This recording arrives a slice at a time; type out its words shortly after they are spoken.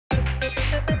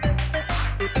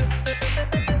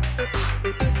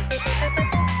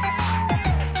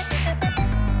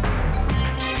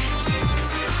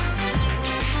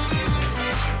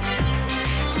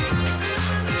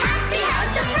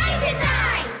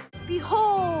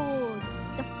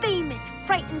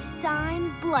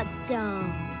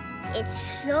bloodstone.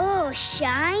 It's so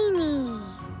shiny.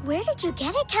 Where did you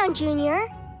get it, Count Junior?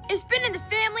 It's been in the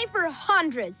family for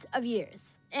hundreds of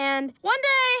years. And one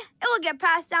day, it will get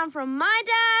passed down from my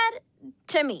dad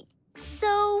to me.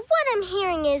 So what I'm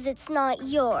hearing is it's not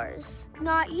yours.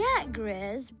 Not yet,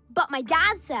 Griz. But my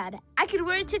dad said I could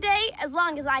wear it today as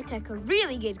long as I took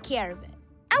really good care of it.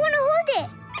 I want to hold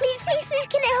it. Please, please, please,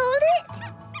 can I hold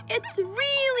it? It's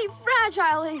really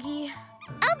fragile, Iggy.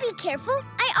 I'll be careful.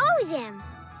 I always am.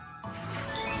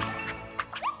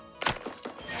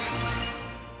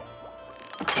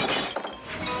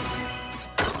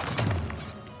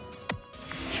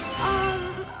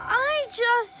 I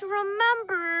just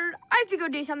remembered I have to go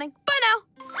do something. Bye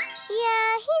now.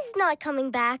 Yeah, he's not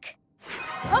coming back.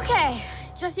 Okay,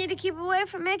 just need to keep away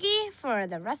from Iggy for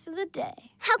the rest of the day.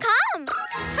 How come?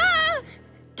 Ah!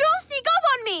 Don't sneak up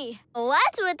on me!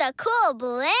 What's with the cool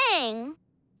bling?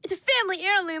 It's a family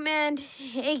heirloom and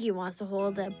Iggy wants to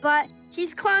hold it, but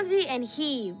he's clumsy and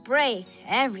he breaks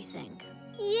everything.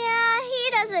 Yeah, he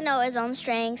doesn't know his own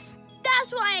strength.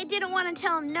 That's why I didn't want to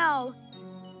tell him no.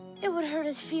 It would hurt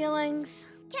his feelings.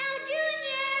 Count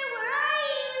Junior, where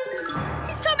are you?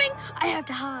 He's coming! I have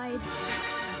to hide.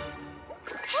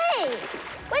 Hey,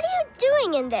 what are you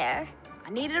doing in there? I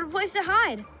needed a place to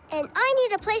hide. And I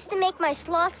need a place to make my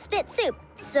sloth spit soup.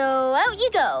 So out you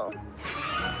go.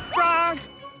 Gronk!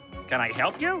 Can I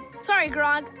help you? Sorry,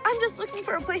 Gronk. I'm just looking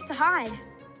for a place to hide.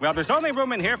 Well, there's only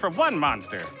room in here for one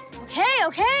monster.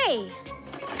 Okay. Hey,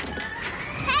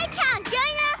 Count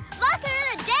Junior! Welcome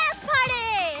to the dance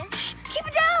party! Shh, keep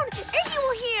it down! Iggy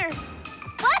will hear.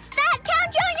 What's that,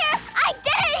 Count Junior? I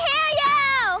didn't hear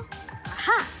you!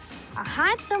 Aha! I'll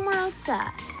hide somewhere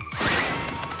outside.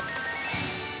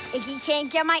 Iggy can't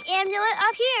get my amulet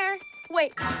up here.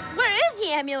 Wait, where is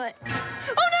the amulet? Oh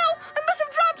no! I must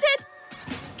have dropped it!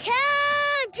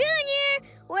 Count Junior,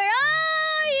 where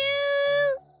are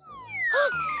you?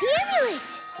 The amulet!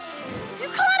 You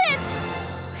caught it!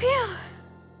 Phew.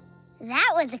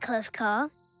 That was a close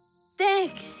call.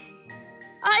 Thanks.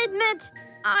 I admit,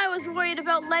 I was worried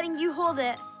about letting you hold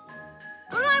it.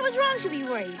 But I was wrong to be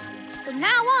worried. From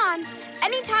now on,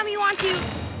 anytime you want to...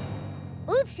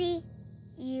 Oopsie.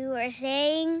 You were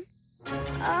saying?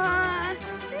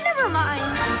 Never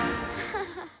mind.